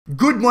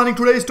Good morning.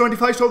 Today is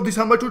 21st of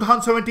December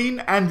 2017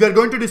 and we are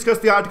going to discuss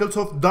the articles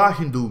of The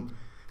Hindu.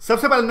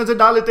 सबसे पहले नजर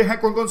डाल लेते हैं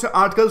कौन कौन से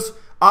आर्टिकल्स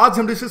आज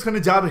हम डिस्कस करने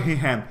जा रहे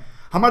हैं।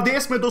 हमारे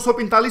देश में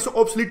 245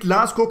 ऑब्सोलीट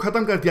लॉज को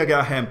खत्म कर दिया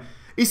गया है।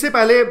 इससे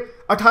पहले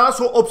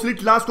 1800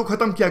 ऑब्सोलीट लॉज को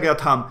खत्म किया गया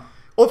था।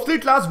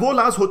 ऑब्सोलीट लॉज वो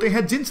लॉज होते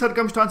हैं जिन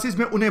सर्कमस्टांसिस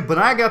में उन्हें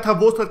बनाया गया था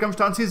वो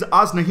सर्कमस्टांसिस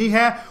आज नहीं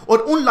है और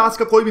उन लॉज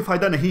का कोई भी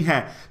फायदा नहीं है।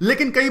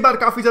 लेकिन कई बार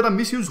काफी ज्यादा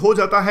मिसयूज हो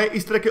जाता है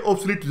इस तरह के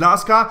ऑब्सोलीट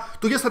लॉज का,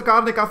 तो ये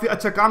सरकार ने काफी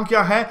अच्छा काम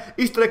किया है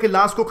इस तरह के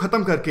लॉज को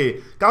खत्म करके।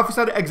 काफी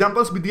सारे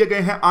एग्जांपल्स भी दिए गए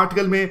हैं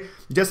आर्टिकल में,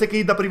 जैसे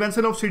कि the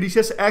prevention of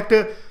seditious act.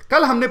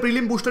 कल हमने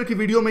प्रीलिम बूस्टर की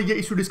वीडियो में ये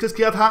इशू डिस्कस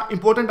किया था।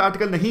 इंपॉर्टेंट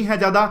आर्टिकल नहीं है,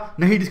 ज्यादा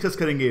नहीं डिस्कस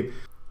करेंगे।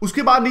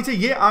 उसके बाद नीचे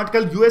ये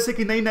आर्टिकल यूएसए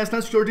की नई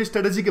नेशनल सिक्योरिटी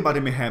स्ट्रेटेजी के बारे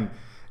में है।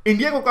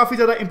 इंडिया को काफी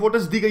ज्यादा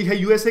इंपॉर्टेंस दी गई है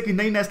यूएसए की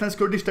नई नेशनल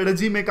सिक्योरिटी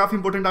स्ट्रेटेजी में। काफी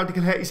इंपॉर्टेंट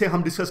आर्टिकल है, इसे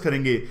हम डिस्कस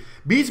करेंगे।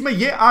 बीच में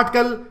ये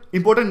आर्टिकल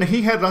इंपॉर्टेंट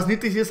नहीं है,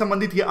 राजनीति से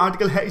संबंधित ये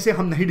आर्टिकल है, इसे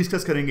हम नहीं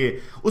डिस्कस करेंगे।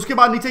 उसके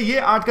बाद नीचे ये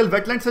आर्टिकल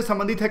वेटलैंड से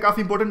संबंधित है,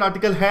 काफी इंपॉर्टेंट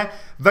आर्टिकल है।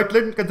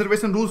 वेटलैंड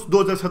कंजर्वेशन रूल्स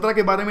 2017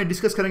 के बारे में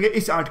डिस्कस करेंगे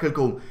इस आर्टिकल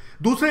को।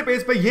 दूसरे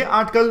पेज पे ये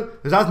आर्टिकल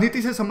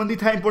राजनीति से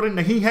संबंधित है, इंपॉर्टेंट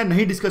नहीं है,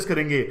 नहीं डिस्कस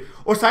करेंगे।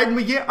 और साइड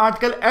में ये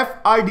आर्टिकल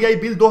FIDI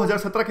बिल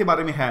 2017 के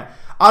बारे में है।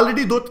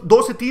 ऑलरेडी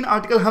दो से तीन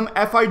आर्टिकल हम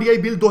FIDI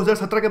बिल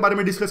 2017 के बारे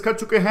में डिस्कस कर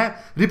चुके हैं,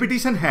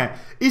 रिपीटिशन है।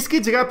 इसकी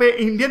जगह पे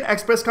इंडियन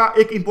एक्सप्रेस का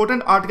एक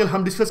इंपॉर्टेंट आर्टिकल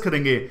हम डिस्कस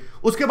करेंगे।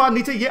 उसके बाद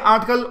नीचे ये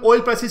आर्टिकल ऑयल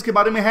प्राइसेस के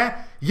बारे में है,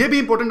 ये भी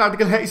इंपॉर्टेंट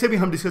आर्टिकल है, इसे भी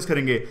हम डिस्कस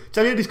करेंगे।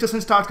 चलिए डिस्कशन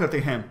स्टार्ट करते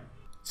हैं।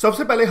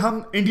 सबसे पहले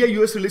हम इंडिया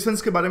यूएस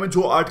रिलेशंस के बारे में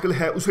जो आर्टिकल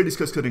है उसे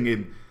डिस्कस करेंगे।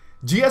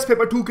 जीएस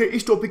पेपर 2 के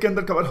इस टॉपिक के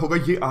अंदर कवर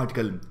होगा ये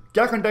आर्टिकल।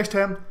 क्या कंटेक्स्ट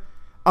है?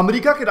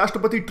 अमेरिका के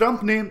राष्ट्रपति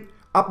ट्रंप ने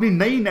अपनी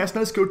नई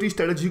नेशनल सिक्योरिटी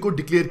स्ट्रेटेजी को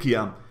डिक्लेयर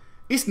किया।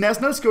 इस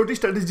नेशनल सिक्योरिटी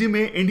स्ट्रेटेजी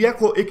में इंडिया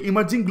को एक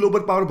इमर्जिंग ग्लोबल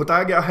पावर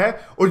बताया गया है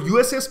और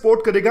यूएसए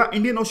सपोर्ट करेगा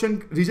इंडियन ओशन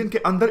रीजन के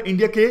अंदर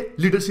इंडिया के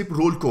लीडरशिप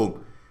रोल को।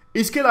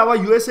 इसके अलावा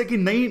यूएसए की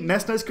नई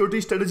नेशनल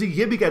सिक्योरिटी स्ट्रेटेजी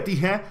ये भी कहती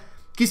है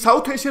कि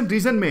साउथ एशियन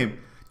रीजन में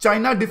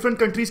चाइना डिफरेंट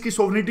कंट्रीज की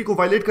सोवरेनिटी को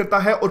वायलेट करता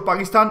है और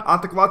पाकिस्तान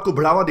आतंकवाद को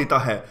बढ़ावा देता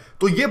है।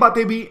 तो ये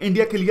बातें भी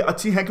इंडिया के लिए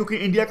अच्छी हैं, क्योंकि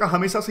इंडिया का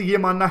हमेशा से ये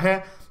मानना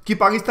है कि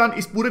पाकिस्तान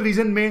इस पूरे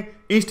रीजन में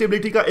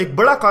इंस्टेबिलिटी का एक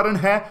बड़ा कारण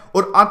है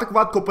और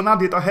आतंकवाद को पनाह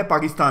देता है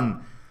पाकिस्तान।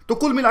 तो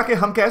कुल मिला के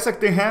हम कह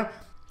सकते हैं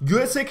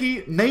यूएसए की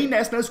नई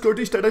नेशनल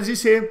सिक्योरिटी स्ट्रेटेजी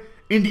से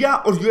इंडिया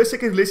और यूएसए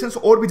के रिलेशंस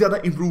और भी ज्यादा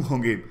इंप्रूव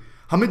होंगे।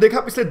 हमने देखा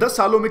पिछले 10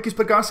 सालों में किस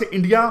प्रकार से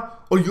इंडिया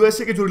और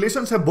यूएसए के जो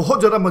रिलेशंस है बहुत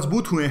ज्यादा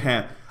मजबूत हुए हैं।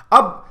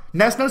 अब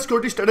नेशनल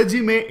सिक्योरिटी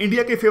स्ट्रेटेजी में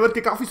इंडिया के फेवर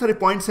के काफी सारे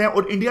पॉइंट्स हैं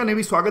और इंडिया ने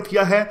भी स्वागत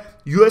किया है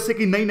यूएसए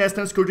की नई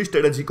नेशनल सिक्योरिटी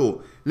स्ट्रेटेजी को।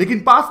 लेकिन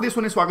 5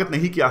 देशों ने स्वागत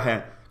नहीं किया है।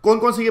 कौन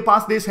कौन से ये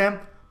 5 देश हैं?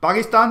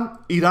 Pakistan,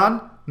 Iran,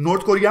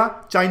 north Korea,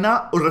 China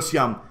और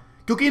रशिया।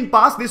 क्योंकि इन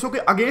 5 देशों के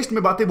अगेंस्ट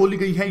में बातें बोली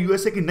गई हैं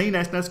यूएसए की नई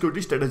नेशनल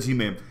सिक्योरिटी स्ट्रेटेजी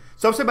में।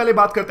 सबसे पहले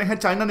बात करते हैं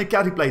चाइना ने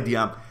क्या रिप्लाई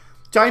दिया।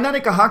 चाइना ने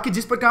कहा कि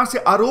जिस प्रकार से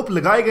आरोप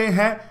लगाए गए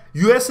हैं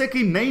यूएसए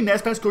की नई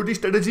नेशनल सिक्योरिटी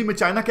स्ट्रेटेजी में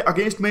चाइना के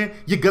अगेंस्ट में,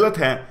 ये गलत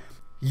है।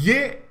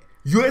 ये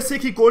यूएसए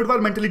की कोल्ड वॉर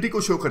मेंटेलिटी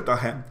को शो करता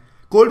है।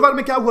 कोल्ड वॉर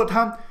में क्या हुआ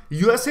था?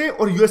 यूएसए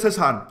और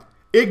यूएसएसआर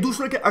एक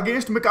दूसरे के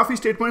अगेंस्ट में काफी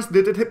स्टेटमेंट्स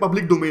देते थे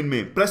पब्लिक डोमेन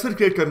में, प्रेशर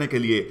क्रिएट करने के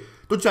लिए।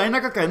 तो चाइना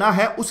का कहना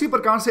है उसी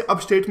प्रकार से अब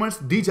स्टेटमेंट्स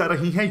दी जा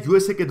रही हैं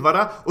यूएसए के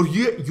द्वारा और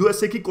ये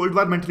यूएसए की कोल्ड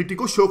वॉर मेंटेलिटी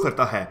को शो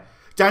करता है।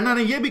 चाइना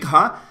ने यह भी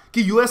कहा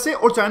कि यूएसए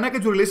और चाइना के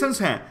जो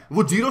रिलेशंस हैं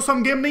वो जीरो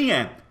सम गेम नहीं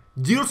है।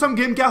 जीरो सम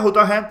गेम क्या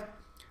होता है?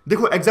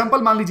 देखो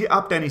एग्जांपल मान लीजिए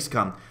आप टेनिस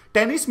का।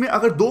 टेनिस में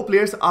अगर 2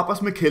 प्लेयर्स आपस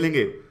में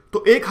खेलेंगे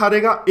तो एक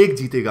हारेगा एक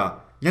जीतेगा,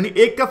 यानी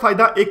एक का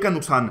फायदा एक का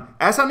नुकसान।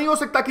 ऐसा नहीं हो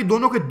सकता कि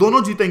दोनों के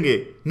दोनों जीतेंगे,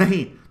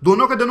 नहीं,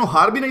 दोनों के दोनों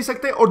हार भी नहीं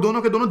सकते और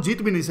दोनों के दोनों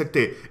जीत भी नहीं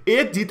सकते।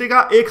 एक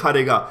जीतेगा एक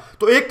हारेगा,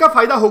 तो एक का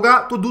फायदा होगा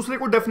तो दूसरे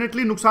को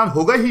डेफिनेटली नुकसान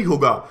होगा ही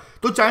होगा।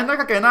 तो चाइना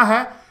का कहना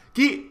है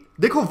कि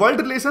देखो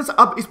वर्ल्ड रिलेशंस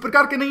अब इस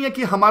प्रकार के नहीं है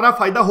कि हमारा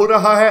फायदा हो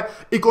रहा है,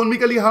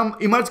 इकोनॉमिकली हम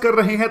इमर्ज कर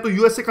रहे हैं तो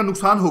यूएसए का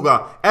नुकसान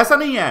होगा, ऐसा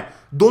नहीं है।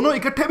 दोनों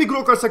इकट्ठे भी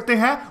ग्रो कर सकते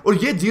हैं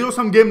और ये जीरो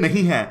सम गेम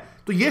नहीं है।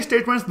 तो ये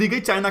स्टेटमेंट्स दी गई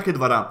चाइना के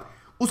द्वारा।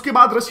 उसके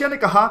बाद रशिया ने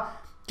कहा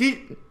कि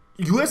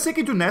यूएसए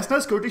की जो नेशनल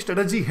सिक्योरिटी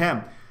स्ट्रेटेजी है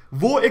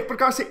वो एक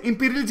प्रकार से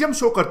इंपीरियलिज्म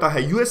शो करता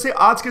है। यूएसए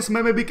आज के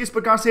समय में भी किस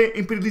प्रकार से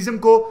इंपीरियलिज्म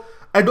को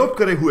अडॉप्ट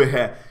करे हुए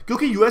है,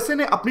 क्योंकि यूएसए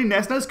ने अपनी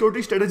नेशनल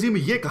सिक्योरिटी स्ट्रेटेजी में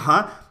यह कहा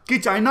कि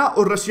चाइना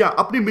और रशिया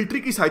अपनी मिलिट्री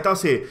की सहायता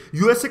से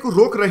यूएसए को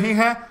रोक रहे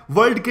हैं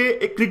वर्ल्ड के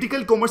एक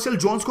क्रिटिकल कॉमर्शियल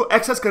जोन्स को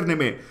एक्सेस करने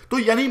में। तो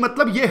यानी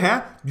मतलब यह है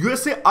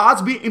यूएसए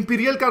आज भी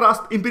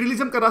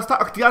इंपीरियलिज्म का रास्ता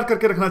अख्तियार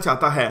करके रखना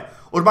चाहता है।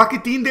 और बाकी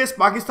 3 देश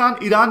पाकिस्तान,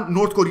 ईरान,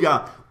 नॉर्थ कोरिया,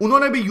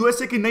 उन्होंने भी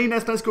यूएसए की नई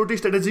नेशनल सिक्योरिटी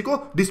स्ट्रेटेजी को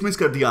डिसमिस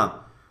कर दिया।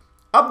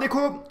 अब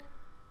देखो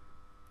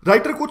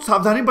राइटर कुछ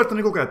सावधानी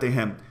बरतने को कहते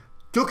हैं,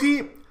 क्योंकि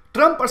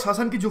ट्रंप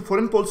प्रशासन की जो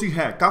फॉरेन पॉलिसी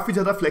है काफी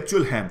ज्यादा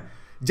फ्लेक्चुअल है।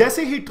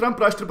 जैसे ही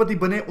ट्रंप राष्ट्रपति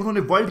बने उन्होंने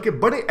वर्ल्ड के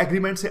बड़े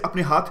एग्रीमेंट से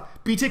अपने हाथ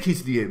पीछे खींच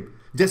दिए,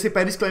 जैसे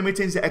पेरिस क्लाइमेट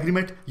चेंज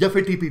एग्रीमेंट या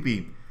फिर TPP।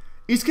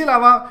 इसके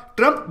अलावा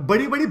ट्रंप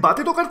बड़ी बड़ी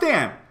बातें तो करते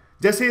हैं,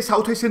 जैसे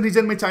साउथ एशियन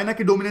रीजन में चाइना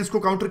की डोमिनेंस को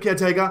काउंटर किया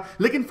जाएगा,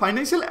 लेकिन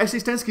फाइनेंशियल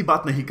असिस्टेंस की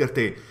बात नहीं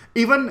करते।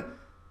 इवन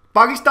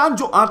पाकिस्तान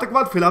जो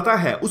आतंकवाद फैलाता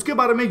है उसके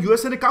बारे में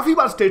यूएसए ने काफी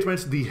बार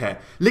स्टेटमेंट्स दी है,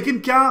 लेकिन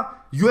क्या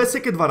यूएसए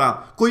के द्वारा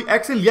कोई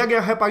एक्शन लिया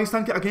गया है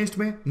पाकिस्तान के अगेंस्ट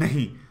में?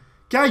 नहीं।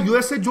 क्या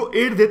यूएसए जो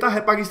एड देता है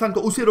पाकिस्तान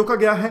को उसे रोका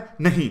गया है?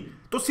 नहीं।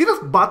 तो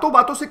सिर्फ बातों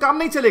बातों से काम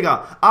नहीं चलेगा,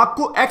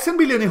 आपको एक्शन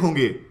भी लेने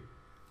होंगे।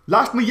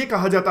 लास्ट में यह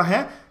कहा जाता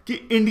है कि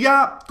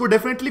इंडिया को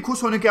डेफिनेटली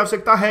खुश होने की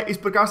आवश्यकता है, इस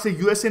प्रकार से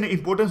यूएसए ने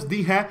इंपॉर्टेंस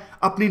दी है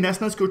अपनी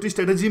नेशनल सिक्योरिटी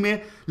स्ट्रेटेजी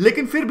में।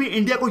 लेकिन फिर भी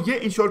इंडिया को यह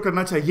इंश्योर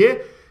करना चाहिए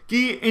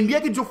कि इंडिया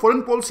की जो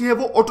फॉरेन पॉलिसी है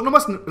वो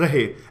ऑटोनोमस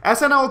रहे।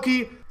 ऐसा ना हो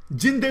कि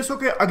जिन देशों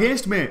के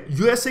अगेंस्ट में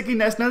यूएसए की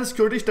नेशनल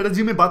सिक्योरिटी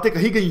स्ट्रेटेजी में बातें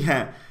कही गई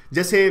हैं,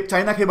 जैसे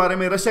चाइना के बारे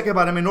में, रशिया के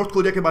बारे में, नॉर्थ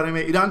कोरिया के बारे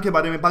में, ईरान के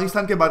बारे में,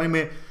 पाकिस्तान के बारे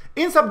में,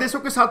 इन सब देशों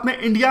के साथ में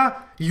इंडिया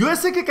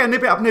यूएसए के कहने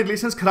पे अपने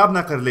रिलेशंस खराब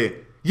ना कर ले,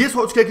 ये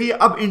सोच के कि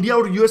अब इंडिया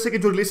और यूएसए के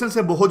जो रिलेशंस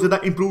है बहुत ज्यादा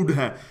इंप्रूव्ड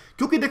हैं।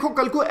 क्योंकि देखो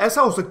कल को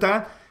ऐसा हो सकता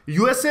है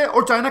यूएसए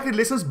और चाइना के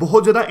रिलेशंस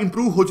बहुत ज्यादा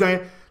इंप्रूव हो जाएं,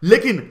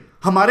 लेकिन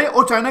हमारे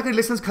और चाइना के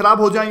रिलेशंस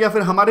खराब हो जाएं, या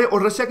फिर हमारे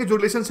और रशिया के जो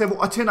रिलेशंस है वो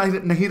अच्छे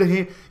नहीं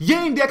रहे।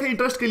 ये इंडिया के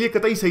इंटरेस्ट के लिए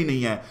कतई सही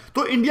नहीं है।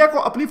 तो इंडिया को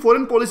अपनी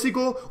फॉरेन पॉलिसी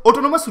को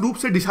ऑटोनोमस रूप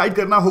से डिसाइड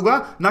करना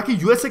होगा, ना कि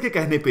यूएसए के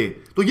कहने पे।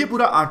 तो ये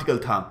पूरा आर्टिकल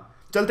था।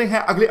 चलते हैं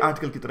अगले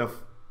आर्टिकल की तरफ।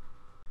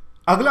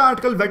 अगला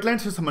आर्टिकल वेटलैंड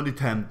से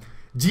संबंधित है।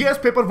 जीएस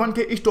पेपर 1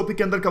 के इस टॉपिक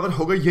के अंदर कवर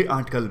होगा ये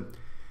आर्टिकल।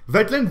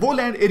 वेटलैंड वो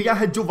लैंड एरिया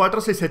है जो वाटर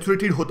से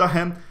सैचुरेटेड होता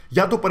है,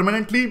 या तो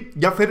परमानेंटली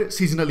या फिर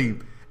सीजनली।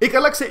 एक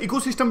अलग से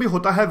इकोसिस्टम भी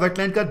होता है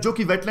वेटलैंड का, जो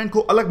कि वेटलैंड को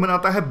अलग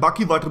बनाता है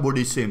बाकी वाटर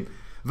बॉडीज से।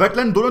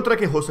 वेटलैंड दोनों तरह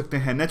के हो सकते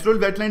हैं, नेचुरल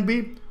वेटलैंड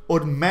भी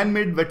और मैन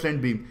मेड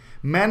वेटलैंड भी।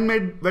 मैन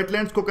मेड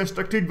वेटलैंड्स को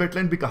कंस्ट्रक्टेड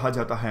वेटलैंड भी कहा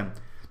जाता है।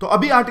 तो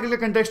अभी आर्टिकल का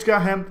कंटेक्स्ट क्या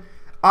है?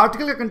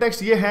 आर्टिकल का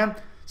कंटेक्स्ट ये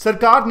है,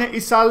 सरकार ने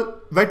इस साल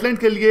वेटलैंड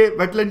के लिए,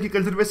 वेटलैंड की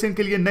कंजर्वेशन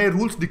के लिए नए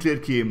रूल्स डिक्लेयर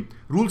किए।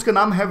 रूल्स का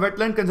नाम है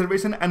wetland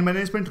conservation and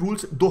management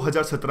rules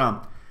 2017।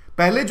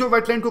 पहले जो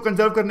वेटलैंड को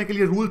कंजर्व करने के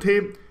लिए रूल थे,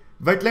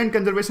 वेटलैंड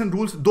कंजर्वेशन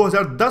रूल्स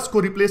 2010 को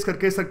रिप्लेस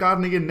करके सरकार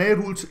ने ये नए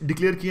रूल्स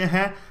डिक्लेयर किए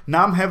हैं।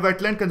 नाम है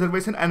wetland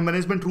conservation and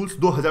management rules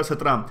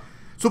 2017।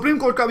 Supreme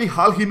court का भी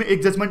हाल ही में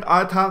एक जजमेंट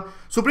आया था।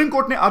 सुप्रीम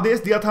कोर्ट ने आदेश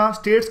दिया था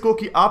स्टेट्स को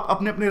कि आप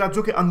अपने अपने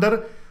राज्यों के अंदर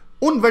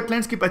उन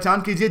वेटलैंड्स की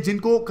पहचान कीजिए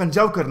जिनको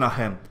कंजर्व करना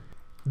है।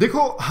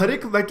 देखो, हर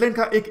एक वेटलैंड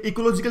का एक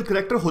इकोलॉजिकल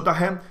कैरेक्टर होता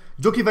है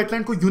जो कि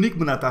वेटलैंड को यूनिक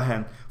बनाता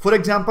है। फॉर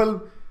एग्जांपल,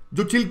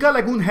 जो चिल्का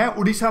लगून है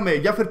उड़ीसा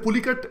में, या फिर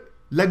पुलिकट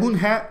लगून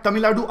है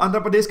तमिलनाडु आंध्र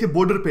प्रदेश के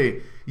बॉर्डर पे,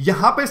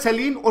 यहां पे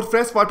सैलीन और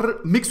फ्रेश वाटर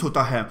मिक्स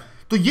होता है।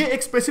 तो ये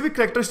एक स्पेसिफिक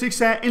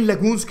कैरेक्टरिस्टिक्स हैं इन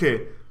लगून्स के,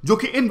 जो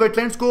कि इन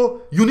वेटलैंड्स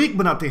को यूनिक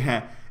बनाते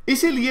हैं।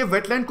 इसीलिए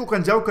वेटलैंड को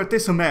कंजर्व करते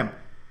समय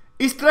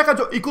इस तरह का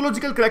जो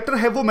इकोलॉजिकल कैरेक्टर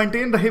है वो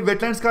मेंटेन रहे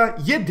वेटलैंड्स का,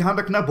 ये ध्यान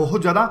रखना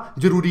बहुत ज्यादा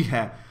जरूरी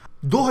है।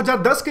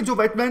 2010 के जो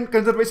वेटलैंड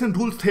कंजर्वेशन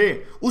रूल्स थे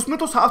उसमें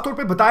तो साफ तौर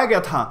पे बताया गया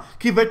था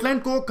कि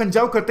वेटलैंड को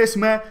कंजर्व करते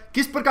समय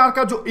किस प्रकार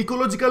का जो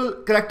इकोलॉजिकल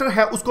कैरेक्टर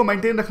है उसको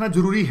मेंटेन रखना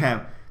जरूरी है,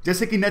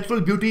 जैसे कि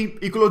natural beauty,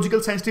 ecological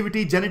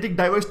sensitivity, genetic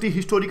diversity,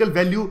 historical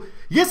value.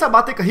 ये सब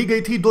बातें कही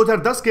गई थी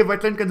 2010 के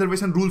वेटलैंड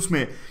कंजर्वेशन रूल्स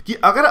में कि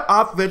अगर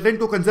आप वेटलैंड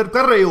को कंजर्व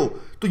कर रहे हो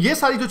तो ये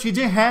सारी जो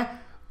चीजें हैं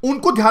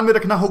उनको ध्यान में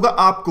रखना होगा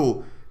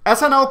आपको।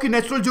 ऐसा ना हो कि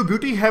नेचुरल जो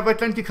ब्यूटी है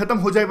वेटलैंड की खत्म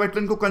हो जाए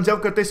वेटलैंड को कंजर्व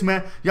करते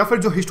समय, या फिर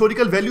जो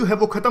हिस्टोरिकल वैल्यू है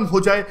वो खत्म हो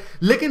जाए।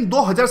 लेकिन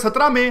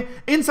 2017 में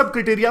इन सब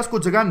क्राइटेरियाज को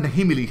जगह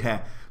नहीं मिली है।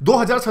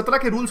 2017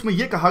 के रूल्स में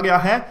यह कहा गया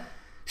है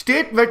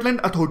स्टेट वेटलैंड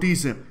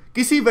अथॉरिटीज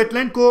किसी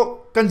वेटलैंड को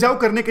कंजर्व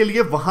करने के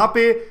लिए वहां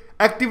पे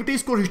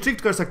एक्टिविटीज को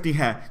रिस्ट्रिक्ट कर सकती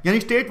हैं। यानी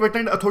स्टेट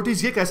वेटलैंड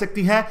अथॉरिटीज ये कह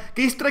सकती हैं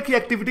कि इस तरह की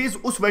एक्टिविटीज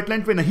उस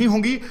वेटलैंड पे नहीं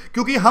होंगी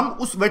क्योंकि हम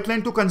उस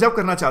वेटलैंड को कंजर्व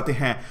करना चाहते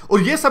हैं।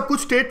 और ये सब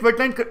कुछ स्टेट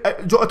वेटलैंड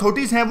जो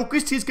अथॉरिटीज हैं वो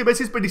किस चीज के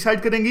बेसिस पे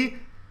डिसाइड करेंगी?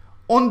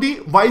 On the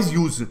wise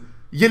use.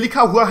 ये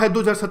लिखा हुआ है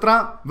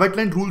 2017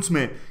 वेटलैंड रूल्स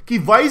में कि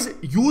वाइज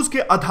यूज के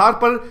आधार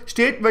पर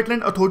स्टेट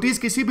वेटलैंड अथॉरिटीज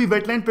किसी भी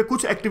वेटलैंड पे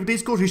कुछ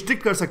एक्टिविटीज को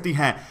रिस्ट्रिक्ट कर सकती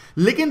हैं।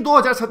 लेकिन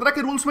 2017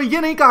 के रूल्स में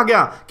ये नहीं कहा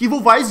गया कि वो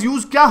वाइज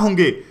यूज क्या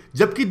होंगे,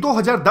 जबकि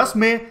 2010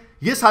 में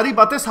ये सारी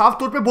बातें साफ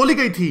तौर पे बोली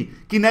गई थी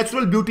कि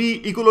natural beauty,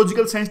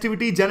 ecological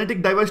sensitivity,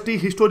 genetic diversity,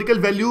 historical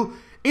value,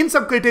 इन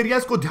सब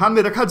क्राइटेरियाज को ध्यान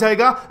में रखा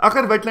जाएगा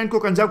अगर वेटलैंड को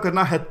कंजर्व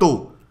करना है तो।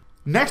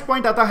 नेक्स्ट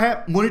पॉइंट आता है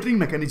मॉनिटरिंग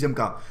मैकेनिज्म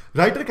का।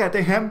 राइटर कहते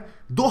हैं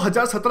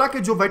 2017 के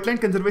जो वेटलैंड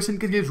कंजर्वेशन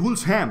के लिए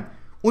रूल्स हैं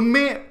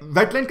उनमें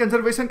वेटलैंड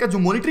कंजर्वेशन का जो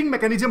मॉनिटरिंग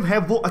मैकेनिज्म है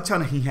वो अच्छा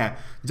नहीं है,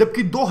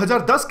 जबकि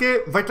 2010 के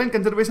वेटलैंड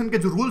कंजर्वेशन के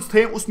जो रूल्स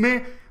थे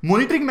उसमें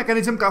मॉनिटरिंग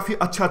मैकेनिज्म काफी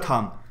अच्छा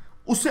था।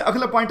 उससे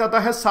अगला पॉइंट आता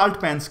है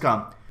साल्ट पैंस का।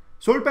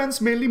 सोल्ट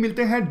पैंस मेनली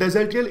मिलते हैं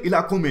डेजर्टियल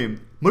इलाकों में,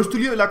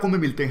 मरुस्थलीय इलाकों में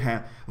मिलते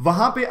हैं।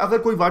 वहां पे अगर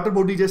कोई वाटर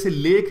बॉडी जैसे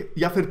लेक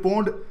या फिर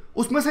पॉन्ड,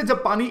 उसमें से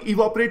जब पानी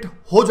इवोपरेट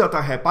हो जाता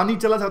है, पानी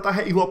चला जाता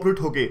है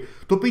इवोपरेट होके,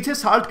 तो पीछे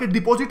साल्ट के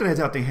डिपॉजिट रह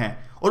जाते हैं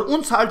और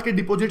उन साल्ट के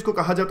डिपॉजिट को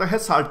कहा जाता है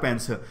साल्ट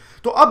पैंस।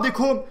 तो अब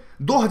देखो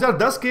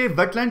 2010 के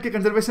वेटलैंड के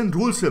कंजर्वेशन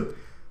रूल्स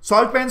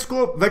सॉल्ट पैंस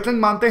को वेटलैंड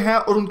मानते हैं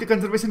और उनके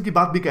कंजर्वेशन की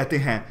बात भी कहते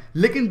हैं,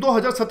 लेकिन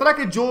 2017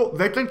 के जो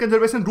वेटलैंड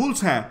कंजर्वेशन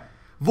रूल्स हैं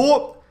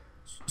वो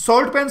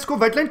सॉल्ट पैंस को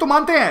वेटलैंड तो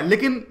मानते हैं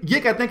लेकिन ये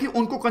कहते हैं कि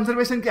उनको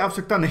कंजर्वेशन की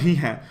आवश्यकता नहीं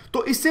है।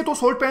 तो इससे तो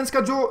सॉल्ट पैंस का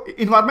जो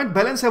इन्वायरमेंट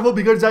बैलेंस है वो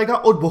बिगड़ जाएगा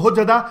और बहुत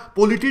ज्यादा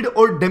पोल्यूटेड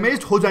और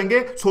डैमेज्ड हो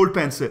जाएंगे सॉल्ट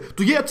पैंस।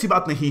 तो ये अच्छी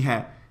बात नहीं है,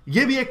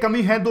 ये भी एक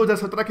कमी है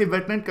 2017 के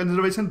वेटलैंड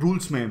कंजर्वेशन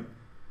रूल्स में।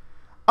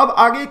 अब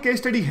आगे केस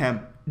स्टडी है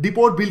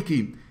डिपोर बिल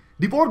की।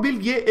 डिपोर बिल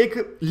ये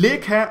एक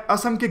लेक है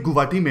असम के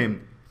गुवाहाटी में।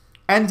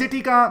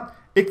 एनजीटी का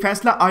एक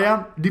फैसला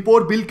आया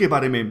डिपोर बिल के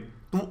बारे में।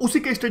 तो उसी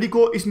के स्टडी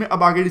को इसमें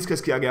अब आगे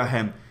डिस्कस किया गया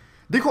है।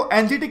 देखो,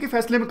 एनजीटी के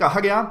फैसले में कहा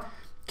गया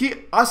कि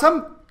असम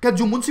का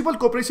जो म्युनिसिपल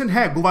कॉर्पोरेशन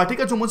है, गुवाहाटी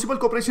का जो म्युनिसिपल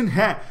कॉर्पोरेशन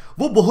है,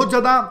 वो बहुत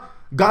ज्यादा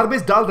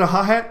गार्बेज डाल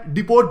रहा है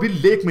दीपोर बिल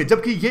लेक में,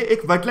 जबकि ये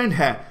एक वेटलैंड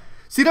है।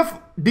 सिर्फ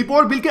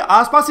दीपोर बिल के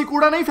आसपास ही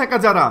कूड़ा नहीं फेंका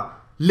जा रहा,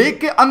 लेक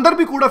के अंदर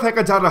भी कूड़ा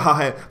फेंका जा रहा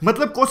है।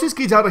 मतलब कोशिश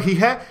की जा रही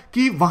है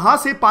कि वहां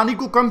से पानी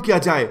को कम किया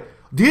जाए,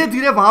 धीरे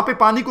धीरे वहां पे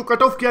पानी को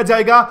कट ऑफ किया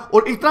जाएगा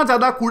और इतना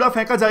ज्यादा कूड़ा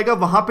फेंका जाएगा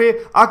वहां पे,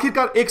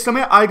 आखिरकार एक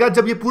समय आएगा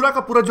जब ये पूरा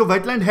का पूरा जो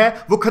वेटलैंड है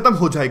वो खत्म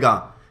हो जाएगा।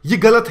 ये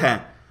गलत है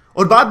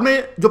और बाद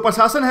में जो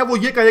प्रशासन है वो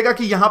ये कहेगा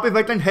कि यहां पे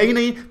वेटलैंड है ही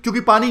नहीं क्योंकि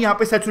पानी यहां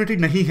पे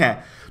सैचुरेटेड नहीं है।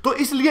 तो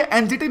इसलिए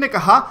एनजीटी ने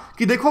कहा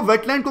कि देखो,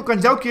 वेटलैंड को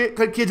कंजर्व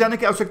किए जाने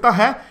की आवश्यकता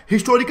है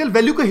हिस्टोरिकल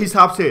वैल्यू के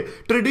हिसाब से।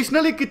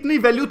 ट्रेडिशनली कितनी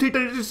वैल्यू थी,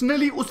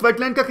 ट्रेडिशनली उस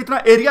वेटलैंड का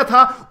कितना एरिया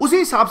था, उसी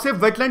हिसाब से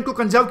वेटलैंड को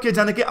कंजर्व किए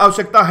जाने की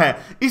आवश्यकता है।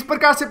 इस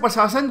प्रकार से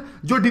प्रशासन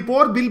जो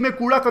दीपोर बिल में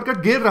कूड़ा करकट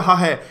घेर रहा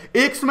है,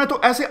 एक समय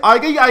तो ऐसे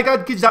आएगा ही आएगा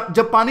कि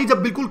जब पानी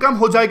जब बिल्कुल कम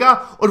हो जाएगा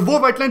और वो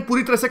वेटलैंड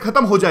पूरी तरह से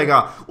खत्म हो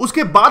जाएगा,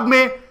 उसके बाद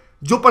में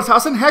जो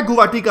प्रशासन है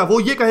गुवाहाटी का वो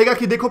ये कहेगा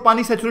कि देखो,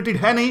 पानी सैचुरेटेड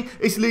है नहीं,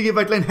 इसलिए ये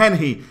वेटलैंड है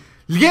नहीं।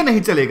 ये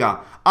नहीं चलेगा।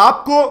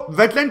 आपको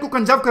वेटलैंड को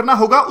कंजर्व करना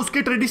होगा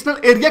उसके ट्रेडिशनल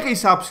एरिया के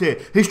हिसाब से,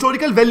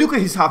 हिस्टोरिकल वैल्यू के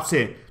हिसाब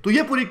से। तो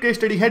ये पूरी केस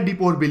स्टडी है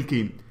दीपोर बिल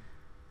की।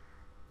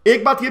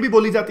 एक बात ये भी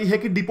बोली जाती है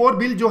कि दीपोर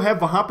बिल जो है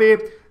वहां पे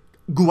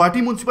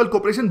गुवाहाटी म्युनिसिपल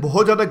कॉर्पोरेशन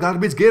बहुत ज्यादा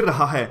गार्बेज घेर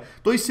रहा है,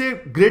 तो इससे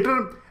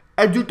ग्रेटर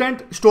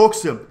एडजुटेंट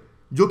स्टॉक्स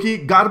जो कि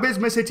गार्बेज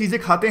में से चीजें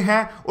खाते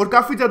हैं और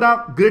काफी ज्यादा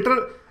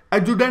ग्रेटर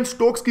एडजुडेंट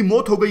स्टोक्स की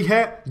मौत हो गई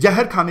है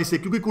जहर खाने से,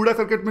 क्योंकि कूड़ा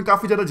करकट में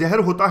काफी ज्यादा जहर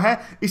होता है,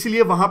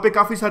 इसलिए वहां पे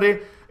काफी सारे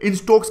इन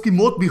स्टोक्स की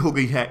मौत भी हो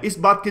गई है। इस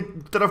बात की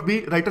तरफ भी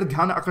राइटर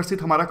ध्यान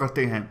आकर्षित हमारा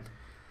करते हैं।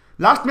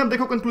 लास्ट में हम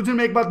देखो, कंक्लूजन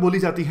में एक बात बोली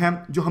जाती है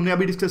जो हमने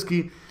अभी डिस्कस की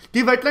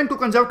कि वेटलैंड को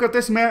कंजर्व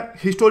करते समय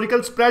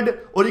हिस्टोरिकल स्प्रेड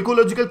और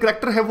इकोलॉजिकल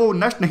कैरेक्टर है वो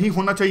नष्ट नहीं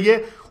होना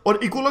चाहिए। और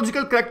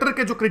इकोलॉजिकल कैरेक्टर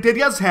के जो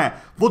क्राइटेरियाज हैं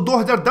वो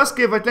 2010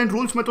 के वेटलैंड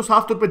रूल्स में तो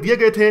साफ तौर पे दिए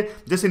गए थे,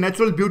 जैसे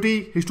नेचुरल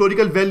ब्यूटी,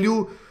 हिस्टोरिकल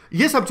वैल्यू,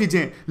 ये सब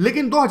चीजें।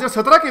 लेकिन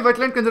 2017 के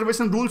वेटलैंड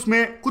कंजर्वेशन रूल्स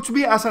में कुछ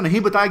भी ऐसा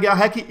नहीं बताया गया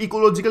है कि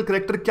इकोलॉजिकल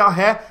कैरेक्टर क्या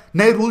है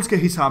नए रूल्स के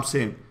हिसाब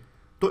से।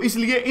 तो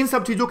इसलिए इन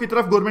सब चीजों की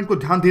तरफ गवर्नमेंट को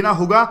ध्यान देना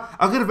होगा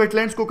अगर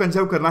वेटलैंड्स को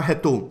कंजर्व करना है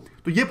तो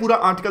ये पूरा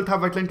आर्टिकल था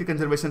वेटलैंड के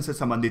कंजर्वेशन से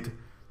संबंधित।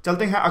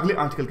 चलते हैं अगले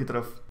आर्टिकल की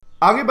तरफ।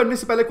 आगे बढ़ने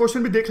से पहले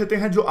क्वेश्चन भी देख लेते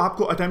हैं जो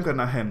आपको अटेम्प्ट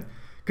करना है।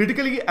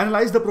 Critically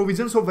analyse the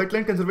provisions of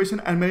wetland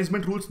conservation and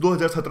management rules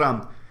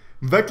 2017।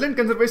 Wetland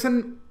conservation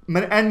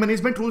and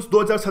management rules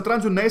 2017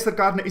 जो नए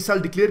सरकार ने इस साल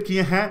डिक्लेयर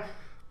किए हैं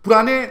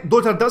पुराने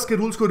 2010 के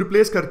रूल्स को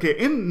रिप्लेस करके,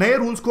 इन नए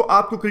रूल्स को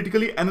आपको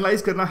क्रिटिकली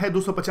एनालाइज करना है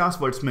 250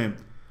 वर्ड्स में।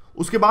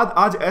 उसके बाद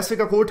आज ऐसे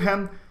का कोट है,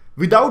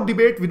 without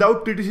debate,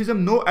 without criticism,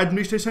 no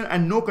administration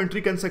and no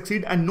country can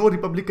succeed and no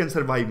Republic can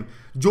survive.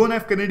 John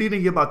F Kennedy ने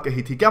यह बात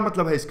कही थी। क्या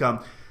मतलब है इसका?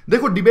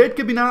 देखो, डिबेट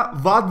के बिना,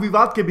 वाद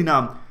विवाद के बिना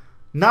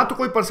ना तो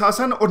कोई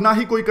प्रशासन और ना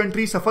ही कोई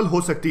कंट्री सफल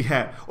हो सकती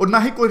है और ना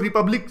ही कोई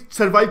रिपब्लिक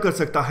सर्वाइव कर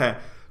सकता है।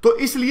 तो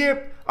इसलिए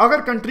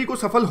अगर कंट्री को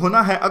सफल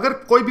होना है, अगर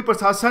कोई भी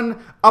प्रशासन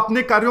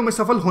अपने कार्यों में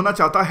सफल होना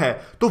चाहता है,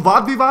 तो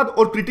वाद विवाद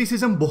और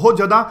क्रिटिसिज्म बहुत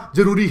ज्यादा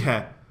जरूरी है।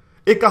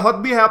 एक कहावत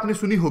भी है, आपने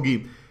सुनी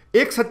होगी,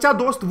 एक सच्चा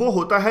दोस्त वो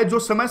होता है जो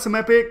समय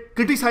समय पे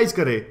क्रिटिसाइज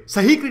करे,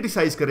 सही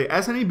क्रिटिसाइज करे,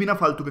 ऐसा नहीं बिना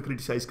फालतू के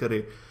क्रिटिसाइज करे।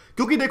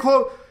 क्योंकि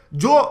देखो,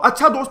 जो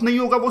अच्छा दोस्त नहीं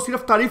होगा वो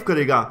सिर्फ तारीफ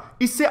करेगा,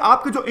 इससे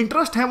आपके जो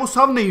इंटरेस्ट हैं वो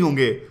सर्व नहीं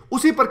होंगे।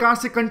 उसी प्रकार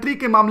से कंट्री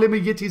के मामले में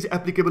ये चीज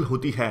एप्लीकेबल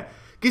होती है।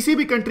 किसी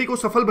भी कंट्री को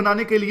सफल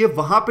बनाने के लिए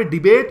वहां पे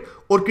डिबेट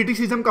और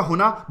क्रिटिसिज्म का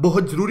होना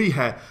बहुत जरूरी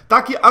है,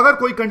 ताकि अगर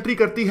कोई कंट्री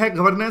करती है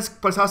गवर्नेंस,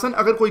 प्रशासन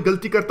अगर कोई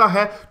गलती करता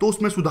है तो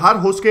उसमें सुधार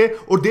हो सके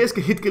और देश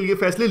के हित के लिए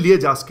फैसले लिए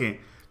जा सकें।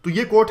 तो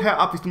ये कोट है,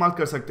 आप इस्तेमाल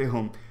कर सकते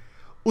हो।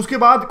 उसके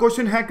बाद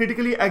क्वेश्चन है,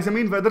 critically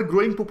examine weather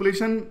growing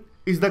population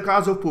is the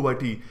cause of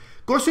poverty.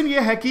 Question ये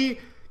है कि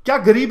क्या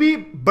गरीबी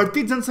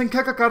बढ़ती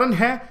जनसंख्या का कारण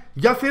है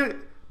या फिर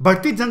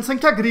बढ़ती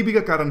जनसंख्या गरीबी का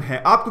कारण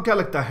है? आपको क्या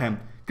लगता है?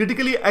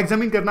 क्रिटिकली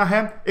एग्जामिन करना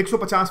है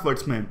 150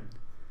 वर्ड्स में।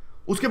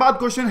 उसके बाद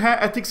क्वेश्चन है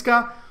एथिक्स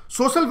का,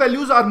 social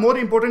values are more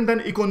important then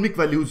economic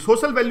values.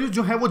 Social values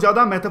जो है वो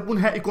ज्यादा महत्वपूर्ण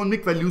है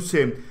इकोनॉमिक वैल्यूज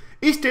से।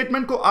 इस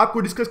स्टेटमेंट को आपको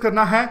डिस्कस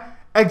करना है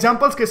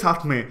एग्जाम्पल्स के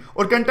साथ में,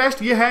 और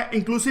कंटेस्ट ये है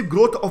inclusive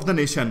growth of the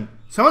nation.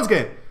 समझ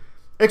गए?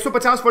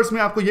 150 वर्ड्स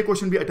में आपको ये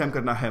क्वेश्चन भी अटेम्प्ट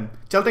करना है।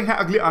 चलते हैं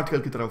अगले आर्टिकल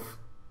की तरफ।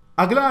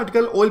 अगला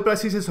आर्टिकल ऑयल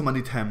प्राइसेस से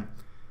संबंधित है।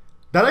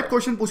 डायरेक्ट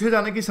क्वेश्चन पूछे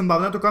जाने की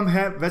संभावना तो कम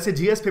है, वैसे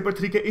जीएस पेपर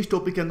 3 के इस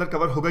टॉपिक के अंदर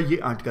कवर होगा ये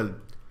आर्टिकल।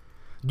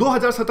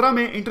 2017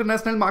 में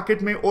इंटरनेशनल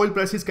मार्केट में ऑयल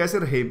प्राइसेस कैसे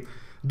रहे?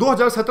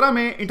 2017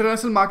 में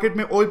इंटरनेशनल मार्केट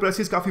में ऑयल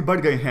प्राइसेस काफी बढ़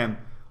गए हैं।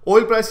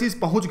 ऑयल प्राइसेस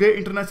पहुंच गए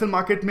इंटरनेशनल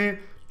मार्केट में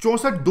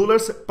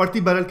 $64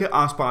 प्रति बैरल के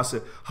आसपास।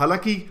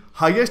 हालांकि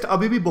हाईएस्ट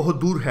अभी भी बहुत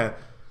दूर है।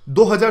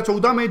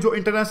 2014 में जो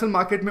इंटरनेशनल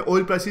मार्केट में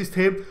ऑयल प्राइसेस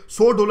थे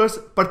 $100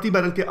 प्रति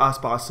बैरल के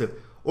आसपास,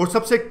 और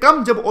सबसे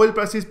कम जब ऑयल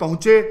प्राइसेस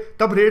पहुंचे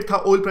तब रेट था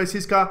ऑयल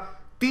प्राइसेस का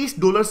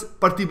 $30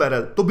 प्रति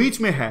बैरल। तो बीच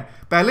में है,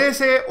 पहले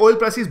से ऑयल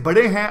प्राइसेस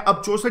बढ़े हैं,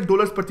 अब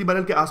 $64 प्रति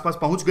बैरल के आसपास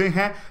पहुंच गए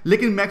हैं,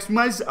 लेकिन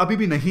मैक्सिमाइज अभी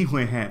भी नहीं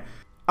हुए हैं।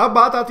 अब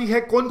बात आती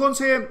है कौन कौन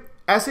से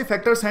ऐसे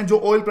फैक्टर्स हैं जो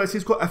ऑयल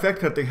प्राइसेस को अफेक्ट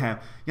करते हैं,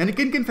 यानी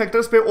किन किन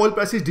फैक्टर्स पे ऑयल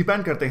प्राइसेस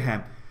डिपेंड करते हैं।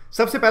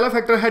 सबसे पहला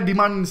फैक्टर है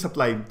डिमांड एंड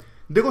सप्लाई।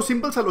 देखो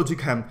सिंपल सा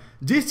लॉजिक है,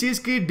 जिस चीज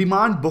की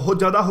डिमांड बहुत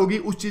ज्यादा होगी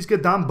उस चीज के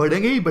दाम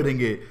बढ़ेंगे ही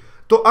बढ़ेंगे।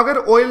 तो अगर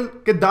ऑयल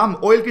के दाम,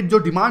 ऑयल की जो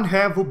डिमांड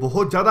है वो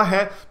बहुत ज्यादा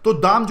है तो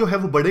दाम जो है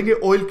वो बढ़ेंगे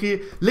ऑयल की।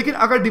 लेकिन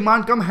अगर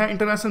डिमांड कम है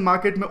इंटरनेशनल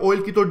मार्केट में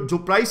ऑयल की तो जो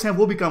प्राइस है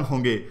वो भी कम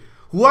होंगे।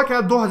 हुआ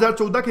क्या,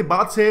 2014 के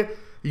बाद से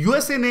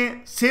यूएसए ने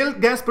शेल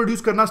गैस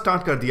प्रोड्यूस करना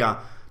स्टार्ट कर दिया,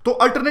 तो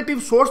अल्टरनेटिव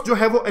सोर्स जो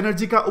है वो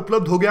एनर्जी का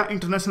उपलब्ध हो गया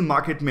इंटरनेशनल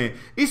मार्केट में।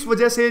 इस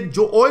वजह से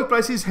जो ऑयल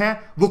प्राइसेस हैं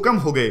वो कम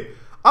हो गए।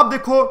 अब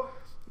देखो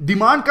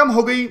डिमांड कम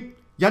हो गई,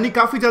 यानी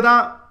काफी ज्यादा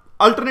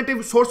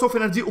अल्टरनेटिव सोर्स ऑफ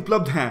एनर्जी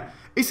उपलब्ध हैं।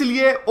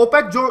 इसलिए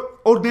ओपेक जो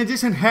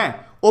ऑर्गेनाइजेशन है,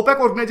 ओपेक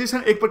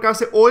ऑर्गेनाइजेशन एक प्रकार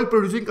से ऑयल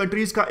प्रोड्यूसिंग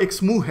कंट्रीज का एक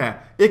समूह है,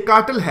 एक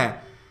कार्टेल है।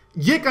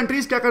 ये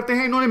कंट्रीज क्या करते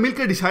हैं, इन्होंने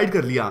मिलकर डिसाइड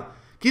कर लिया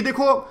कि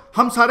देखो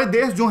हम सारे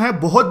देश जो हैं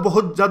बहुत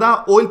बहुत ज्यादा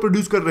ऑयल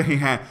प्रोड्यूस कर रहे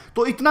हैं,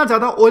 तो इतना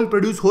ज्यादा ऑयल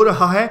प्रोड्यूस हो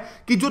रहा है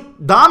कि जो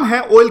दाम है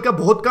ऑयल का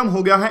बहुत कम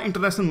हो गया है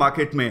इंटरनेशनल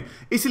मार्केट में।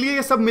 इसलिए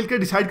ये सब मिलकर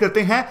डिसाइड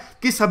करते हैं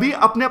कि सभी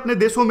अपने अपने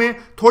देशों में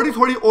थोड़ी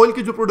थोड़ी ऑयल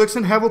की जो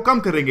प्रोडक्शन है वो कम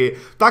करेंगे,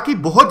 ताकि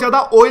बहुत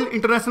ज्यादा ऑयल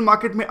इंटरनेशनल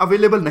मार्केट में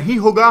अवेलेबल नहीं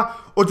होगा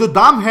और जो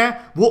दाम है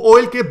वो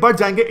ऑयल के बढ़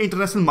जाएंगे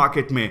इंटरनेशनल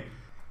मार्केट में।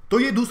 तो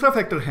ये दूसरा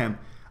फैक्टर है।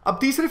 अब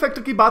तीसरे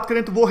फैक्टर की बात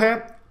करें तो वो है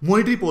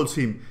मॉनेटरी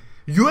पॉलिसी।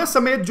 यूएस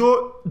समेत जो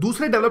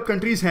दूसरे डेवलप्ड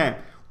कंट्रीज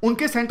हैं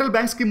उनके सेंट्रल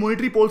बैंक्स की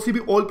मॉनेटरी पॉलिसी भी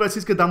ऑयल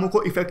प्राइसेस के दामों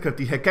को इफेक्ट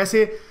करती है।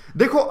 कैसे,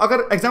 देखो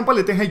अगर एग्जांपल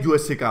लेते हैं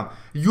यूएसए का,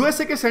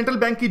 यूएसए के सेंट्रल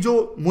बैंक की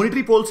जो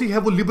मॉनेटरी पॉलिसी है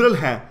वो लिबरल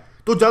है,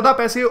 तो ज्यादा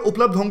पैसे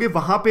उपलब्ध होंगे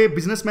वहां पे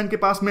बिजनेसमैन के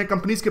पास में,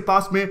 कंपनीज के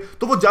पास में,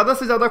 तो वो ज्यादा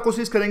से ज्यादा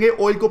कोशिश करेंगे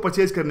ऑयल को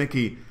परचेज करने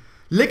की।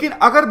 लेकिन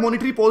अगर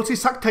मॉनेटरी पॉलिसी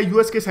सख्त है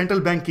यूएस के सेंट्रल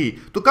बैंक की,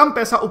 तो कम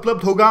पैसा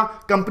उपलब्ध होगा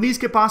कंपनीज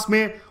के पास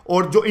में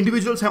और जो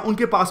इंडिविजुअल्स हैं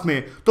उनके पास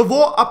में, तो वो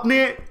अपने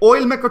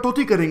ऑयल में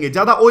कटौती करेंगे,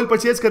 ज्यादा ऑयल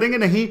परचेज करेंगे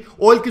नहीं।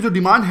 ऑयल की जो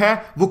डिमांड है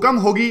वो कम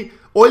होगी,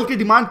 ऑयल की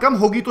डिमांड कम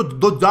होगी तो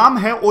जो दाम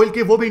है ऑयल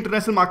के वो भी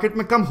इंटरनेशनल मार्केट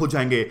में कम हो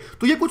जाएंगे।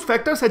 तो ये कुछ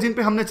फैक्टर्स हैं जिन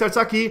पे हमने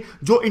चर्चा की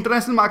जो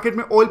इंटरनेशनल मार्केट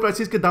में ऑयल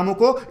प्राइसेस के दामों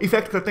को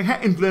इफेक्ट करते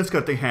हैं, इन्फ्लुएंस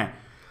करते हैं।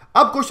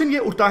 अब क्वेश्चन ये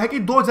उठता है कि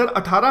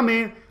 2018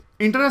 में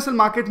इंटरनेशनल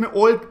मार्केट में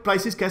ऑयल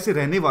प्राइसेस कैसे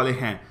रहने वाले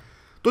हैं।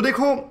 तो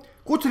देखो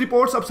कुछ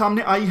रिपोर्ट्स अब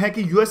सामने आई है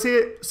कि यूएसए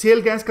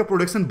शेल गैस का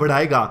प्रोडक्शन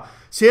बढ़ाएगा।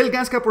 शेल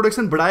गैस का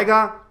प्रोडक्शन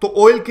बढ़ाएगा तो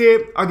ऑयल के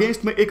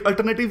अगेंस्ट में एक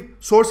अल्टरनेटिव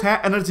सोर्स है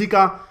एनर्जी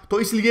का, तो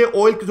इसलिए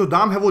ऑयल के जो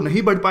दाम है वो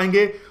नहीं बढ़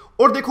पाएंगे।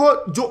 और देखो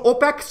जो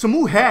ओपेक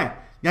समूह है,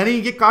 यानी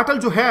ये कार्टेल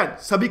जो है,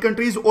 सभी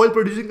कंट्रीज, ऑयल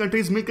प्रोड्यूसिंग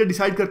कंट्रीज मिलकर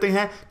डिसाइड करते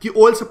हैं कि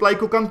ऑयल सप्लाई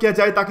को कम किया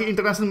जाए ताकि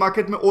इंटरनेशनल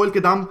मार्केट में ऑयल के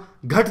दाम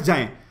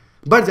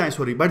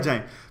बढ़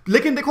जाएं।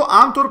 लेकिन देखो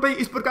आमतौर पे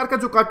इस प्रकार का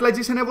जो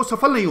कार्टेलाइजेशन है वो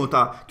सफल नहीं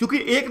होता, क्योंकि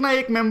एक ना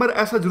एक मेंबर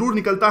ऐसा जरूर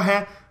निकलता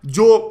है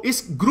जो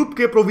इस ग्रुप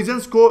के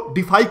प्रोविजंस को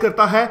डिफाई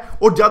करता है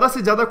और ज्यादा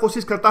से ज्यादा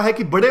कोशिश करता है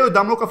कि बड़े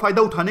दामों का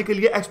फायदा उठाने के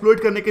लिए, एक्सप्लॉइट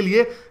करने के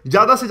लिए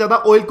ज्यादा से ज्यादा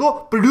ऑयल को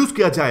प्रोड्यूस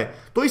किया जाए।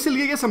 तो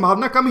इसलिए यह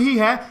संभावना कम ही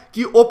है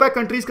कि ओपेक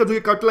कंट्रीज का जो ये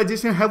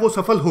कार्टेलाइजेशन है वो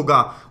सफल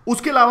होगा।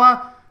 उसके अलावा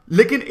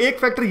लेकिन एक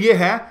फैक्टर यह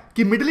है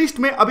कि मिडिल ईस्ट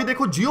में अभी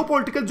देखो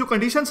जियोपॉलिटिकल जो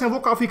कंडीशंस हैं वो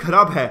काफी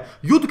खराब है,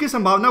 युद्ध की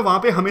संभावना वहां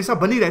पे हमेशा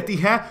बनी रहती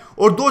है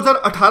और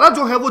 2018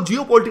 जो है वो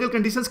जियोपॉलिटिकल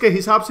कंडीशंस के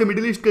हिसाब से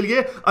मिडिल ईस्ट के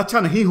लिए अच्छा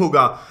नहीं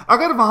होगा।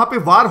 अगर वहां पे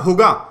वार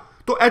होगा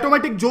तो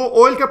ऑटोमेटिक जो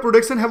ऑयल का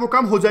प्रोडक्शन है वो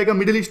कम हो जाएगा,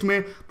 मिडिल ईस्ट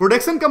में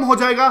प्रोडक्शन कम हो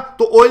जाएगा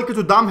तो ऑयल के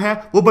जो दाम है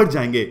वो बढ़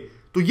जाएंगे।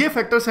 तो ये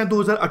फैक्टर्स हैं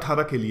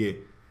 2018 के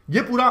लिए।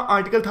 ये पूरा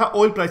आर्टिकल था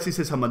ऑयल प्राइसेस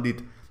से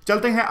संबंधित।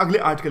 चलते हैं अगले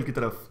आर्टिकल की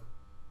तरफ।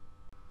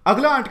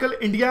 अगला आर्टिकल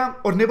इंडिया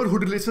और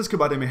नेबरहुड रिलेशंस के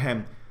बारे में है।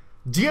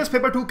 जीएस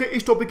पेपर 2 के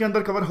इस टॉपिक के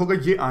अंदर कवर होगा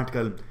ये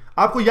आर्टिकल।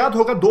 आपको याद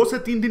होगा 2 से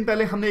 3 दिन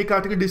पहले हमने एक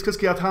आर्टिकल डिस्कस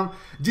किया था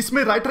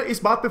जिसमें राइटर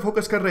इस बात पे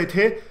फोकस कर रहे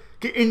थे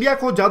कि इंडिया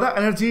को ज्यादा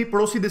एनर्जी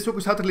पड़ोसी देशों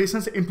के साथ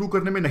रिलेशंस इंप्रूव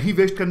करने में नहीं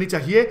वेस्ट करनी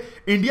चाहिए।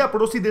 इंडिया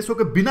पड़ोसी देशों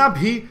के बिना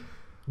भी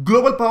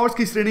ग्लोबल पावर्स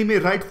की श्रेणी में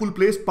राइटफुल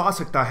प्लेस पा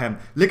सकता है।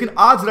 लेकिन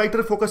आज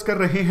राइटर फोकस कर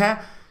रहे हैं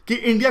कि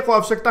इंडिया को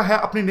आवश्यकता है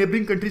अपने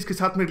नेबरिंग कंट्रीज के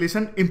साथ में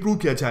रिलेशन इंप्रूव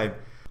किया जाए।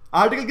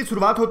 आर्टिकल की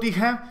शुरुआत होती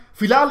है,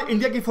 फिलहाल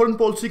इंडिया की फॉरेन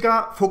पॉलिसी का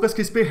फोकस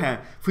किस पे है।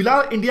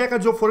 फिलहाल इंडिया का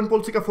जो फॉरेन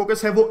पॉलिसी का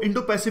फोकस है वो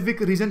इंडो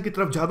पैसिफिक रीजन की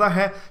तरफ ज्यादा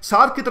है।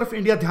 सार्क की तरफ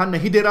इंडिया ध्यान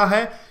नहीं दे रहा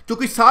है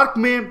क्योंकि सार्क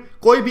में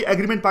कोई भी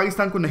एग्रीमेंट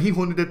पाकिस्तान को नहीं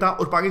होने देता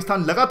और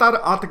पाकिस्तान लगातार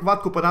आतंकवाद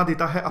को पनाह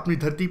देता है अपनी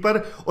धरती पर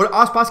और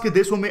आसपास के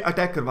देशों में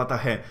अटैक करवाता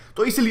है।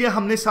 तो इसलिए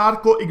हमने सार्क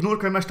को इग्नोर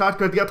करना स्टार्ट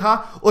कर दिया था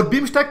और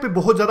बिम्स्टेक पे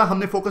बहुत ज्यादा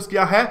हमने फोकस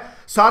किया है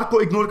सार्क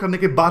को इग्नोर करने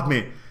के बाद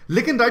में।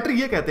 लेकिन राइटर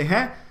ये कहते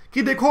हैं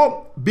कि देखो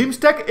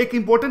बिम्स्टेक एक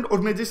इंपॉर्टेंट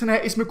ऑर्गेनाइजेशन है,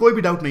 इसमें कोई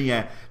भी डाउट नहीं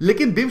है,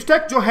 लेकिन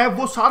बिम्स्टेक जो है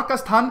वो सार्क का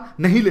स्थान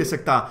नहीं ले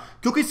सकता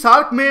क्योंकि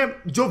सार्क में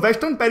जो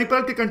वेस्टर्न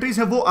पेरिफेरल के कंट्रीज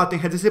हैं वो आते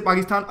हैं जैसे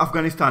पाकिस्तान,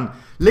 अफगानिस्तान,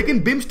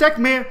 लेकिन बिम्स्टेक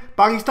में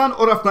पाकिस्तान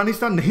और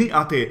अफगानिस्तान नहीं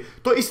आते।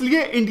 तो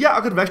इसलिए इंडिया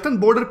अगर वेस्टर्न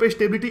बॉर्डर पे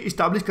स्टेबिलिटी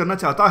स्टैब्लिश करना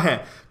चाहता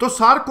है तो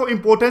सार्क को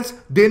इंपॉर्टेंस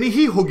देनी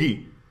ही होगी।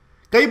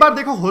 कई बार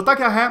देखो होता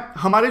क्या है,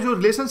 हमारे जो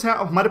रिलेशंस हैं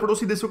हमारे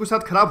पड़ोसी देशों के साथ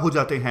खराब हो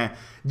जाते हैं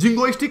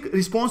जिंगोइस्टिक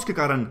रिस्पॉन्स के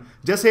कारण,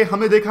 जैसे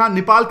हमने देखा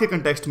नेपाल के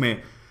कंटेक्स्ट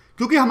में,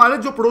 क्योंकि हमारे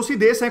जो पड़ोसी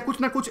देश हैं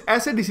कुछ ना कुछ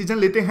ऐसे डिसीजन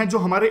लेते हैं जो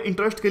हमारे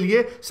इंटरेस्ट के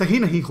लिए सही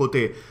नहीं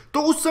होते।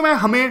 तो उस समय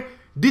हमें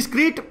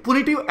डिस्क्रीट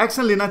पुनिटिव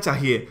एक्शन लेना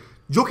चाहिए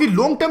जो कि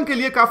लॉन्ग टर्म के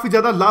लिए काफी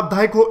ज्यादा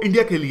लाभदायक हो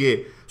इंडिया के लिए।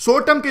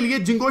 शॉर्ट टर्म के लिए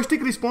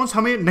जिंगोइस्टिक रिस्पॉन्स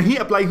हमें नहीं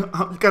अप्लाई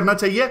करना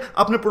चाहिए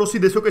अपने पड़ोसी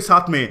देशों के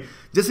साथ में।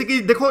 जैसे कि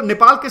देखो,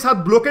 नेपाल के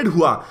साथ ब्लॉकेड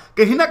हुआ,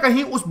 कहीं ना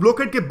कहीं उस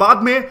ब्लॉकेड के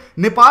बाद में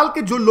नेपाल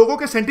के जो लोगों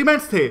के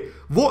सेंटिमेंट्स थे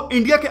वो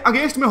इंडिया के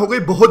अगेंस्ट में हो गए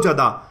बहुत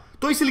ज्यादा।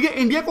 तो इसलिए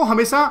इंडिया को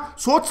हमेशा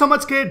सोच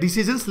समझ के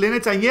डिसीजंस लेने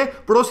चाहिए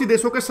पड़ोसी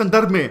देशों के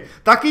संदर्भ में,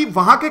 ताकि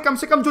वहां के कम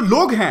से कम जो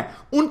लोग हैं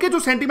उनके जो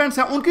सेंटिमेंट्स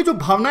हैं, उनकी जो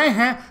भावनाएं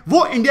हैं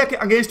वो इंडिया के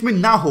अगेंस्ट में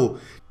ना हो।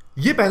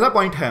 यह पहला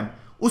पॉइंट है।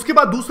 उसके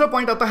बाद दूसरा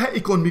पॉइंट आता है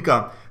इकोनॉमी का।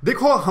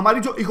 देखो, हमारी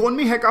जो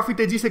इकोनॉमी है काफी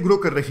तेजी से ग्रो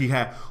कर रही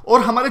है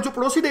और हमारे जो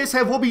पड़ोसी देश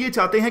है वो भी ये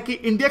चाहते हैं कि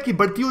इंडिया की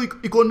बढ़ती हुई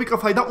इकोनॉमी का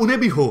फायदा उन्हें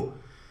भी हो।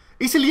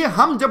 इसलिए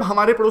हम जब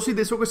हमारे पड़ोसी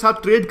देशों के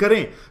साथ ट्रेड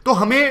करें तो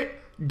हमें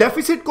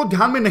डेफिसिट को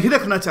ध्यान में नहीं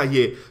रखना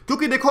चाहिए,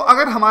 क्योंकि देखो,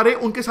 अगर हमारे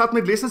उनके साथ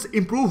में रिलेशंस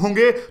इंप्रूव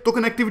होंगे तो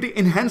कनेक्टिविटी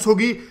इनहेंस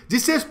होगी,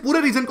 जिससे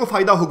पूरे रीजन को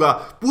फायदा होगा।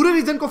 पूरे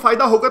रीजन को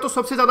फायदा होगा तो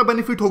सबसे ज्यादा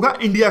बेनिफिट होगा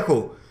इंडिया को,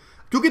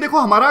 क्योंकि देखो,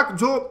 हमारा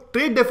जो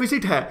ट्रेड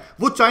डेफिसिट है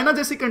वो चाइना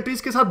जैसी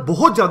कंट्रीज के साथ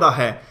बहुत ज्यादा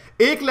है।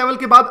 एक लेवल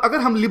के बाद अगर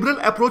हम लिबरल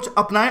अप्रोच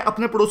अपनाएं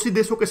अपने पड़ोसी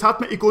देशों के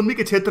साथ में इकोनॉमी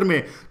के क्षेत्र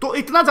में, तो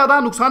इतना ज्यादा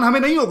नुकसान हमें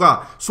नहीं होगा।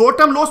 शॉर्ट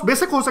टर्म लॉस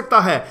बेशक हो सकता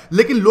है,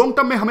 लेकिन लॉन्ग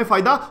टर्म में हमें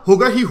फायदा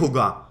होगा ही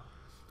होगा।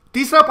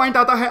 तीसरा पॉइंट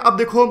आता है, अब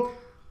देखो,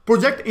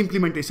 प्रोजेक्ट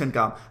इंप्लीमेंटेशन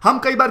का। हम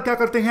कई बार क्या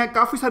करते हैं,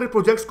 काफी सारे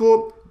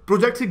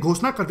प्रोजेक्ट की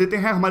घोषणा कर देते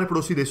हैं हमारे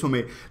पड़ोसी देशों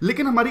में,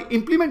 लेकिन हमारी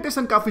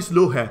इंप्लीमेंटेशन काफी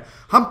स्लो है।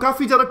 हम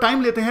काफी ज्यादा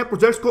टाइम लेते हैं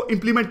प्रोजेक्ट्स को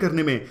इंप्लीमेंट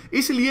करने में,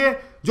 इसलिए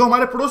जो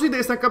हमारे पड़ोसी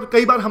देश हैं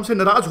कई बार हमसे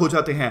नाराज हो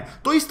जाते हैं।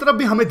 तो इस तरफ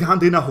भी हमें ध्यान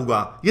देना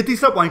होगा। यह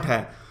तीसरा पॉइंट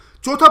है।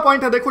 चौथा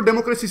पॉइंट है, देखो,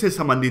 डेमोक्रेसी से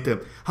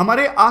संबंधित।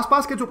 हमारे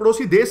आसपास के जो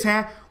पड़ोसी देश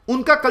हैं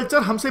उनका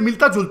कल्चर हमसे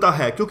मिलता जुलता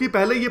है, क्योंकि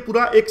पहले ये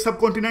पूरा एक सब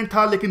कॉन्टिनेंट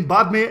था, लेकिन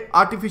बाद में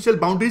आर्टिफिशियल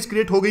बाउंड्रीज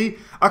क्रिएट हो गई।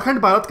 अखंड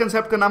भारत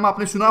कंसेप्ट का नाम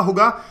आपने सुना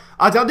होगा।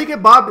 आजादी के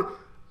बाद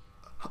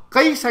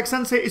कई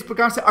सेक्शन से इस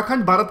प्रकार से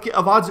अखंड भारत की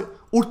आवाज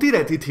उठती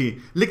रहती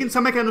थी, लेकिन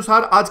समय के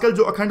अनुसार आजकल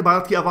जो अखंड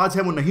भारत की आवाज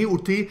है वो नहीं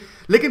उठती।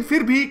 लेकिन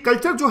फिर भी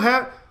कल्चर जो है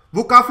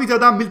वो काफी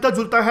ज्यादा मिलता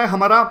जुलता है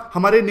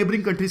हमारे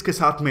नेबरिंग कंट्रीज के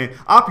साथ में।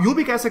 आप यूं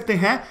भी कह सकते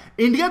हैं,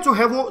 इंडिया जो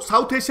है वो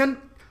साउथ एशियन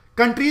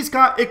कंट्रीज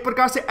का एक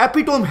प्रकार से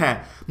एपिटोम है।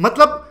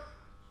 मतलब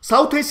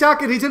साउथ एशिया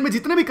के रीजन में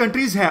जितने भी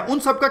कंट्रीज हैं उन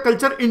सबका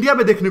कल्चर इंडिया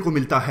में देखने को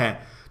मिलता है।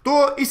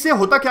 तो इससे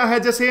होता क्या है,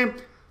 जैसे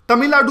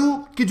तमिलनाडु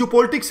की जो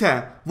पॉलिटिक्स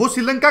है वो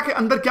श्रीलंका के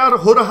अंदर क्या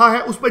हो रहा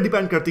है उस पर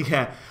डिपेंड करती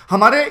है।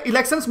 हमारे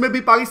इलेक्शंस में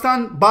भी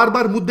पाकिस्तान बार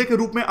बार मुद्दे के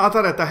रूप में आता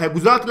रहता है।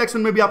 गुजरात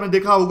इलेक्शन में भी आपने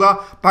देखा होगा,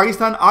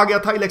 पाकिस्तान आ गया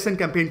था इलेक्शन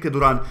कैंपेन के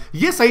दौरान।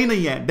 ये सही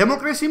नहीं है।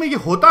 डेमोक्रेसी में ये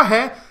होता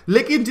है,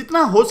 लेकिन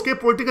जितना हो सके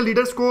पॉलिटिकल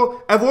लीडर्स को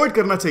अवॉइड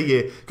करना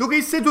चाहिए, क्योंकि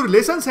इससे जो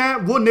रिलेशंस हैं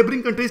वो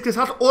नेबरिंग कंट्रीज के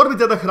साथ और भी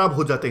ज्यादा खराब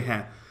हो जाते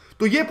हैं।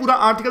 तो ये पूरा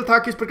आर्टिकल था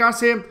किस प्रकार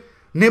से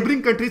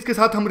नेबरिंग कंट्रीज के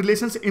साथ हम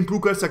रिलेशंस इंप्रूव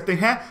कर सकते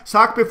हैं।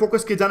 सार्क पे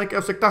फोकस किए जाने की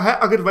आवश्यकता है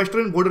अगर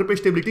वेस्टर्न बॉर्डर पे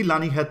स्टेबिलिटी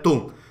लानी है तो।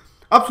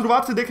 अब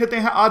शुरुआत से देख लेते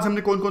हैं आज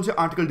हमने कौन कौन से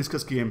आर्टिकल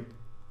डिस्कस किए।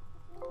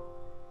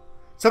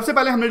 सबसे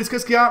पहले हमने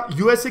डिस्कस किया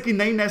यूएसए की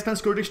नई नेशनल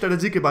सिक्योरिटी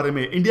स्ट्रेटजी के बारे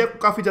में। इंडिया को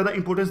काफी ज्यादा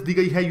इंपॉर्टेंस दी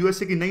गई है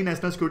यूएसए की नई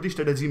नेशनल सिक्योरिटी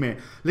स्ट्रेटजी में,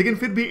 लेकिन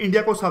फिर भी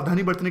इंडिया को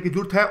सावधानी बरतने की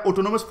जरूरत है।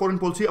 ऑटोनोमस फॉरेन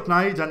पॉलिसी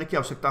अपनाए जाने की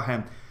आवश्यकता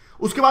है।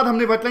 उसके बाद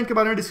हमने वेटलैंड के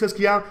बारे में डिस्कस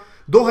किया।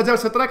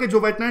 2017 के जो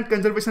वेटलैंड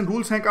कंजर्वेशन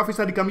रूल्स हैं, काफी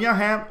सारी कमियां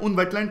हैं उन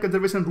वेटलैंड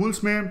कंजर्वेशन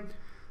रूल्स में।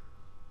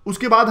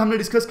 उसके बाद हमने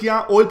डिस्कस किया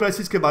ऑयल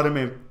प्राइसेस के बारे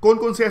में, कौन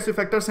कौन से ऐसे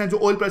फैक्टर्स हैं जो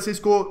ऑयल प्राइसेस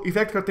को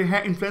इफेक्ट करते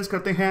हैं, इन्फ्लुएंस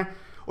करते हैं।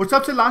 और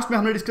सबसे लास्ट में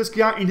हमने डिस्कस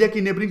किया इंडिया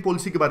की नेबरिंग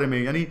पॉलिसी के बारे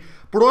में, यानी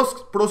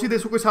पड़ोसी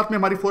देशों के साथ में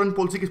हमारी फॉरेन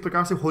पॉलिसी किस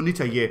प्रकार से होनी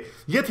चाहिए।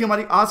 ये थी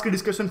हमारी आज की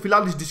डिस्कशन।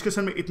 फिलहाल इस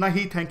डिस्कशन में इतना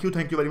ही। Thank you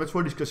very much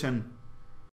for discussion.